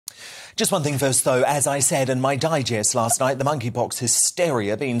Just one thing first, though. As I said in my digest last night, the monkeypox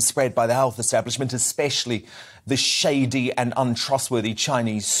hysteria being spread by the health establishment, especially the shady and untrustworthy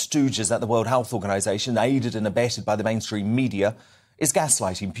Chinese stooges at the World Health Organization, aided and abetted by the mainstream media, is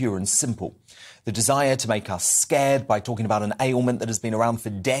gaslighting, pure and simple. The desire to make us scared by talking about an ailment that has been around for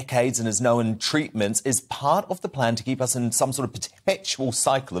decades and has known treatments is part of the plan to keep us in some sort of perpetual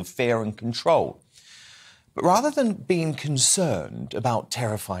cycle of fear and control. But rather than being concerned about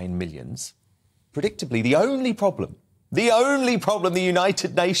terrifying millions, predictably, the only problem the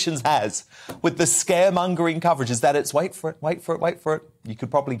United Nations has with the scaremongering coverage is that it's, wait for it, you could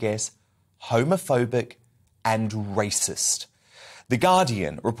probably guess, homophobic and racist. The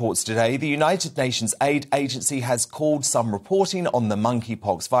Guardian reports today the United Nations Aid Agency has called some reporting on the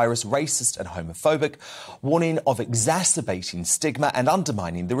monkeypox virus racist and homophobic, warning of exacerbating stigma and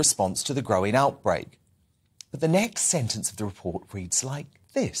undermining the response to the growing outbreak. But the next sentence of the report reads like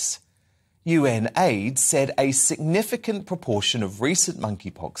this. UNAIDS said a significant proportion of recent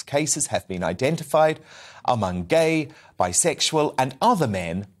monkeypox cases have been identified among gay, bisexual and other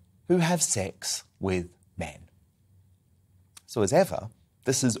men who have sex with men. So as ever,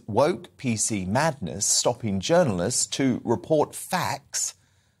 this is woke PC madness stopping journalists to report facts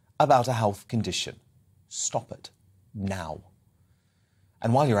about a health condition. Stop it now.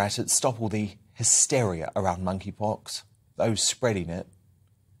 And while you're at it, stop all the hysteria around monkeypox. Those spreading it,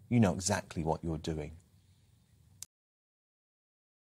 you know exactly what you're doing.